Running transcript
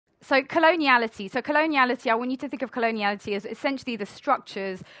So coloniality, I want you to think of coloniality as essentially the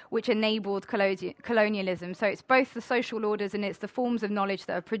structures which enabled colonialism. So it's both the social orders and it's the forms of knowledge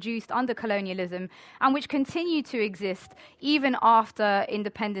that are produced under colonialism and which continue to exist even after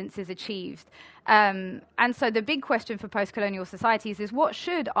independence is achieved. And so the big question for post-colonial societies is, what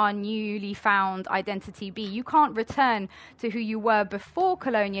should our newly found identity be? You can't return to who you were before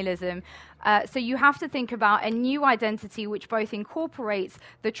colonialism. So you have to think about a new identity which both incorporates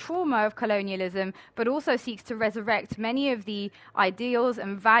the trauma of colonialism, but also seeks to resurrect many of the ideals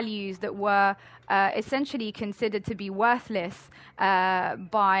and values that were essentially considered to be worthless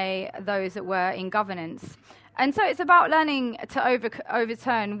by those that were in governance. And so it's about learning to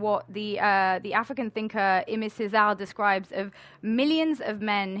overturn what the African thinker Imi Cesar describes of millions of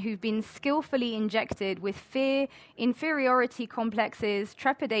men who've been skillfully injected with fear, inferiority complexes,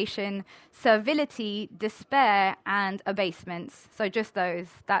 trepidation, servility, despair, and abasements. So just those.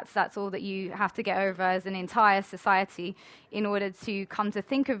 That's all that you have to get over as an entire society in order to come to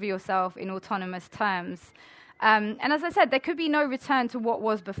think of yourself in autonomous terms. And as I said, there could be no return to what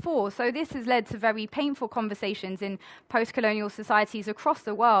was before. So this has led to very painful conversations in post-colonial societies across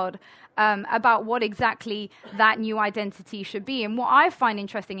the world about what exactly that new identity should be. And what I find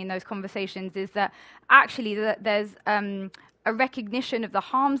interesting in those conversations is that actually there's a recognition of the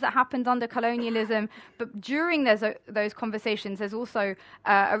harms that happened under colonialism, but during those conversations, there's also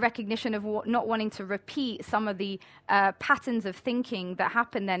a recognition of not wanting to repeat some of the patterns of thinking that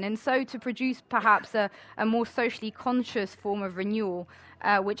happened then, and so to produce perhaps a more socially conscious form of renewal,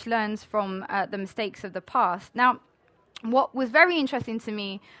 which learns from the mistakes of the past. Now, what was very interesting to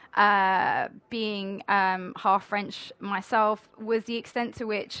me, being half French myself, was the extent to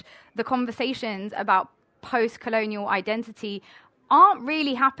which the conversations about post-colonial identity aren't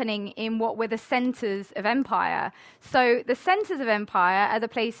really happening in what were the centers of empire. So the centers of empire are the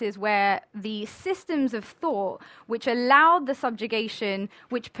places where the systems of thought which allowed the subjugation,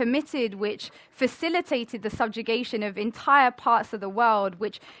 which permitted, which facilitated the subjugation of entire parts of the world,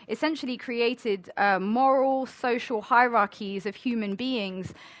 which essentially created moral, social hierarchies of human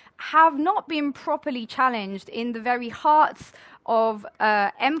beings, have not been properly challenged in the very hearts of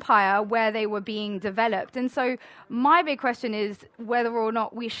empire where they were being developed. And so my big question is whether or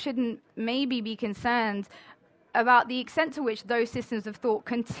not we shouldn't maybe be concerned about the extent to which those systems of thought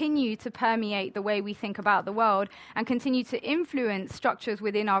continue to permeate the way we think about the world and continue to influence structures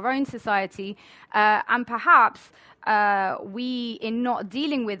within our own society, and perhaps we, in not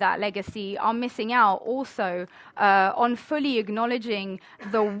dealing with that legacy, are missing out also on fully acknowledging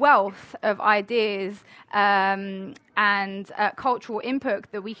the wealth of ideas and cultural input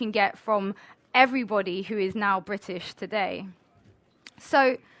that we can get from everybody who is now British today.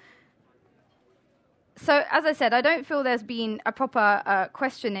 So as I said, I don't feel there's been a proper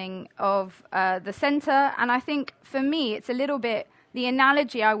questioning of the centre, and I think for me it's a little bit, the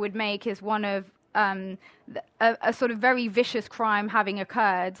analogy I would make is one of a sort of very vicious crime having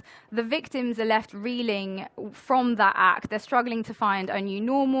occurred. The victims are left reeling from that act. They're struggling to find a new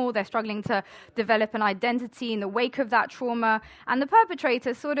normal. They're struggling to develop an identity in the wake of that trauma. And the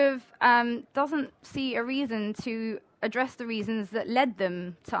perpetrator sort of doesn't see a reason to address the reasons that led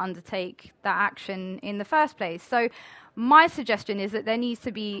them to undertake that action in the first place. So my suggestion is that there needs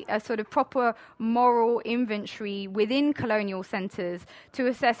to be a sort of proper moral inventory within colonial centres to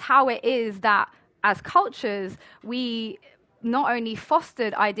assess how it is that as cultures, we not only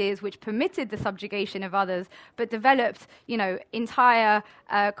fostered ideas which permitted the subjugation of others, but developed, entire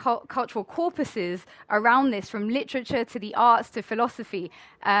cultural corpuses around this, from literature to the arts to philosophy.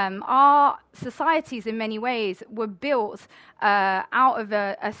 Our societies, in many ways, were built out of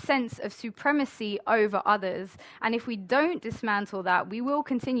a sense of supremacy over others. And if we don't dismantle that, we will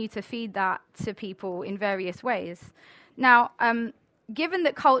continue to feed that to people in various ways. Now, given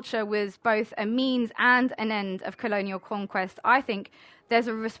that culture was both a means and an end of colonial conquest, I think there's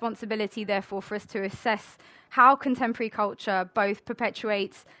a responsibility, therefore, for us to assess how contemporary culture both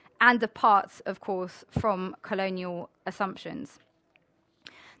perpetuates and departs, of course, from colonial assumptions.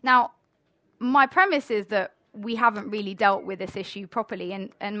 Now, my premise is that we haven't really dealt with this issue properly,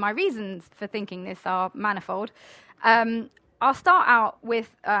 and my reasons for thinking this are manifold. I'll start out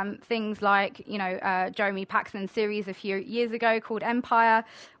with things like, Jeremy Paxman's series a few years ago called Empire,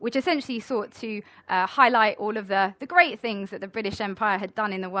 which essentially sought to highlight all of the great things that the British Empire had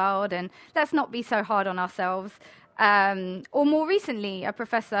done in the world, and let's not be so hard on ourselves. Or more recently, a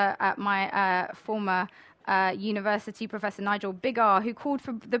professor at my former university, Professor Nigel Biggar, who called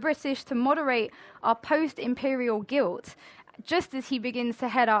for the British to moderate our post-imperial guilt, just as he begins to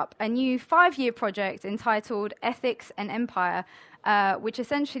head up a new 5-year project entitled Ethics and Empire, which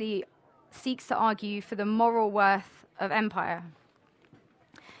essentially seeks to argue for the moral worth of empire.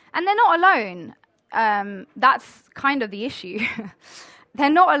 And they're not alone. That's kind of the issue. They're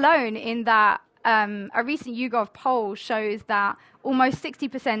not alone in that a recent YouGov poll shows that almost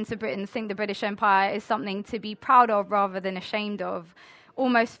 60% of Britons think the British Empire is something to be proud of rather than ashamed of.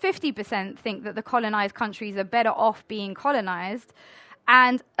 Almost 50% think that the colonised countries are better off being colonised.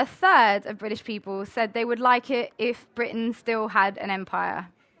 And a third of British people said they would like it if Britain still had an empire.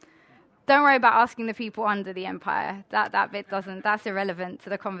 Don't worry about asking the people under the empire. That bit doesn't, that's irrelevant to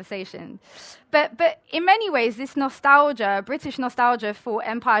the conversation. But in many ways, this nostalgia, British nostalgia for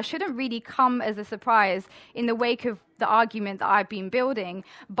empire, shouldn't really come as a surprise in the wake of the argument that I've been building.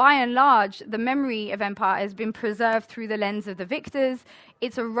 By and large, the memory of empire has been preserved through the lens of the victors.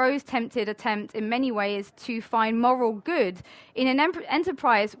 It's a rose-tempted attempt in many ways to find moral good in an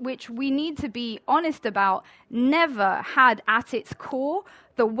enterprise which we need to be honest about never had at its core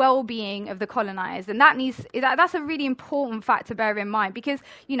the well-being of the colonized. And that's a really important fact to bear in mind, because,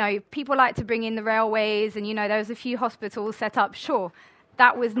 you know, people like to bring in the railways and, you know, there was a few hospitals set up. Sure,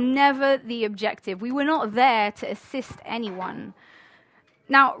 that was never the objective. We were not there to assist anyone.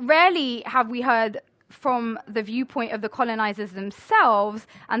 Now, rarely have we heard from the viewpoint of the colonizers themselves,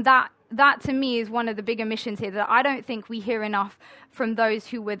 and that to me is one of the big omissions here, that I don't think we hear enough from those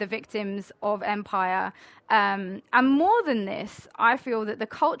who were the victims of empire. And more than this, I feel that the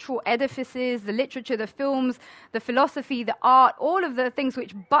cultural edifices, the literature, the films, the philosophy, the art, all of the things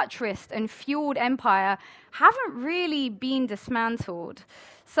which buttressed and fueled empire haven't really been dismantled.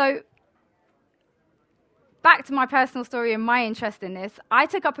 So back to my personal story and my interest in this, I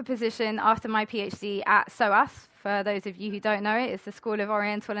took up a position after my PhD at SOAS. For those of you who don't know it, it's the School of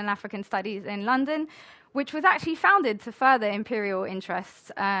Oriental and African Studies in London, which was actually founded to further imperial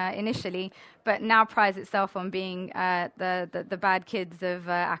interests initially, but now prides itself on being the bad kids of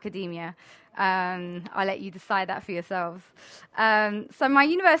academia. I'll let you decide that for yourselves. So my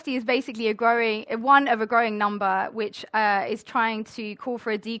university is basically one of a growing number which is trying to call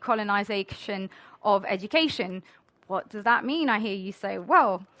for a decolonisation of education. What does that mean, I hear you say?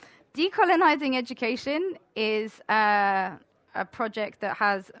 Well, decolonising education is a project that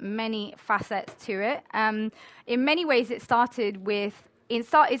has many facets to it. In many ways, it started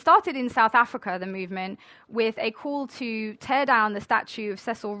in South Africa, the movement, with a call to tear down the statue of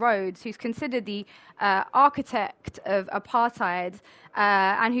Cecil Rhodes, who's considered the architect of apartheid,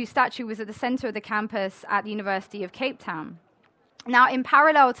 and whose statue was at the centre of the campus at the University of Cape Town. Now, in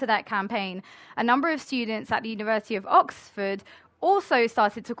parallel to that campaign, a number of students at the University of Oxford also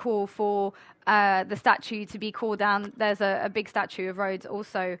started to call for the statue to be called down. There's a big statue of Rhodes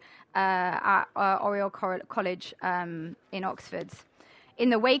also at Oriel College in Oxford. In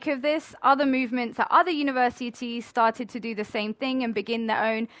the wake of this, other movements at other universities started to do the same thing and begin their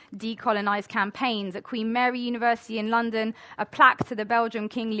own decolonise campaigns. At Queen Mary University in London, a plaque to the Belgian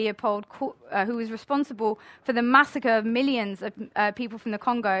King Leopold, who was responsible for the massacre of millions of people from the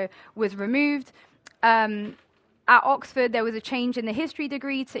Congo, was removed. At Oxford, there was a change in the history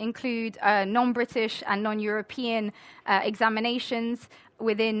degree to include non-British and non-European examinations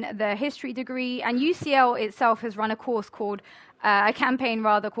within the history degree. And UCL itself has run a course called a campaign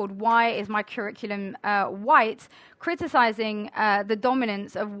called Why Is My Curriculum White?, criticizing the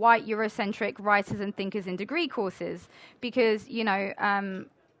dominance of white Eurocentric writers and thinkers in degree courses, because, you know,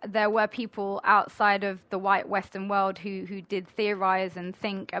 there were people outside of the white Western world who did theorize and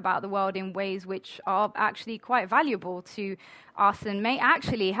think about the world in ways which are actually quite valuable to us and may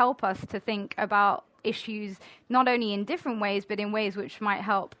actually help us to think about issues not only in different ways, but in ways which might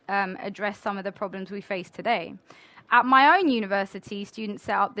help address some of the problems we face today. At my own university, students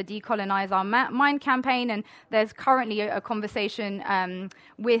set up the Decolonise Our Mind campaign, and there's currently a conversation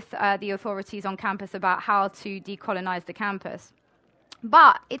with the authorities on campus about how to decolonise the campus.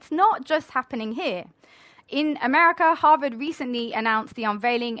 But it's not just happening here. In America, Harvard recently announced the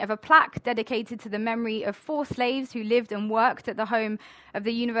unveiling of a plaque dedicated to the memory of 4 slaves who lived and worked at the home of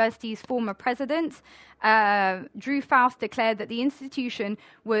the university's former president. Drew Faust declared that the institution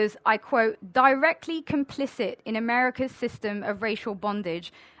was, I quote, directly complicit in America's system of racial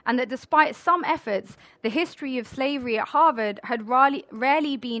bondage, and that despite some efforts, the history of slavery at Harvard had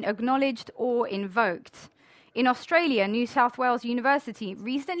rarely been acknowledged or invoked. In Australia, New South Wales University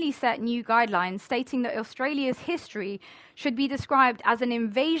recently set new guidelines stating that Australia's history should be described as an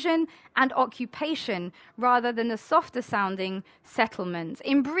invasion and occupation rather than a softer-sounding settlement.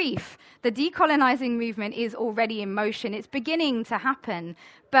 In brief, the decolonising movement is already in motion. It's beginning to happen,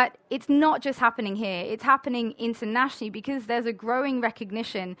 but it's not just happening here. It's happening internationally because there's a growing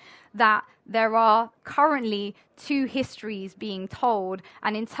recognition that there are currently two histories being told,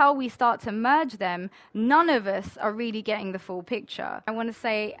 and until we start to merge them, none of us are really getting the full picture. I want to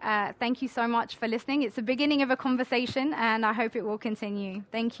say thank you so much for listening. It's the beginning of a conversation, and I hope it will continue.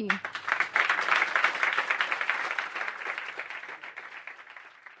 Thank you.